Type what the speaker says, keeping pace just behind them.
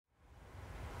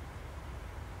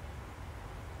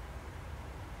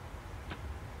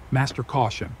Master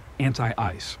caution,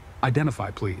 anti-ice.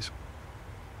 Identify, please.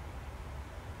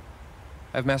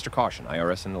 I have master caution,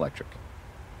 IRS and electric.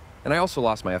 And I also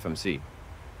lost my FMC.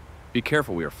 Be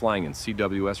careful, we are flying in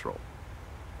CWS roll.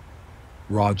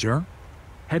 Roger.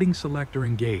 Heading selector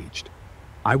engaged.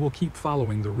 I will keep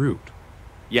following the route.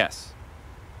 Yes.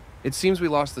 It seems we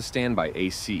lost the standby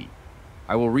AC.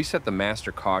 I will reset the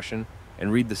master caution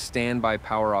and read the standby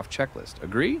power off checklist.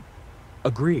 Agree?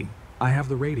 Agree. I have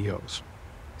the radios.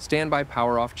 Standby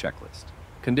power off checklist.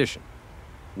 Condition: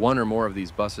 one or more of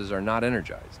these buses are not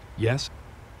energized. Yes.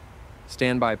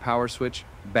 Standby power switch,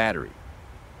 battery.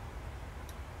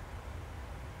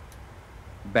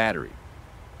 Battery.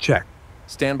 Check.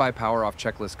 Standby power off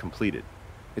checklist completed.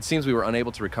 It seems we were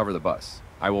unable to recover the bus.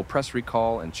 I will press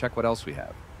recall and check what else we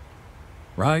have.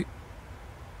 Right.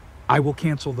 I will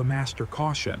cancel the master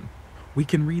caution. We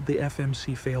can read the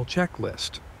FMC fail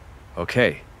checklist.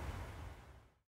 Okay.